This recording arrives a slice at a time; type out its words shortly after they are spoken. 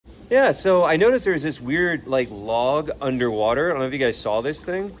Yeah, so I noticed there's this weird like log underwater. I don't know if you guys saw this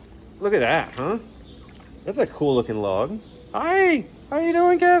thing. Look at that, huh? That's a cool looking log. Hi, how you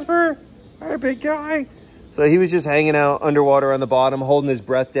doing, Casper? Hi, big guy. So he was just hanging out underwater on the bottom, holding his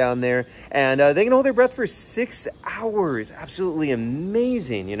breath down there. And they can hold their breath for 6 hours. Absolutely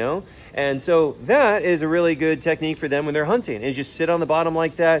amazing, you know? And so that is a really good technique for them when they're hunting. And just sit on the bottom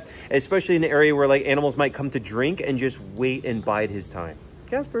like that, especially in an area where like animals might come to drink, and just wait and bide his time.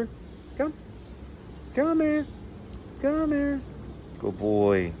 Casper, come. Come here. Come here. Good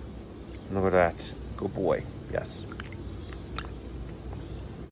boy. Look at that. Good boy. Yes.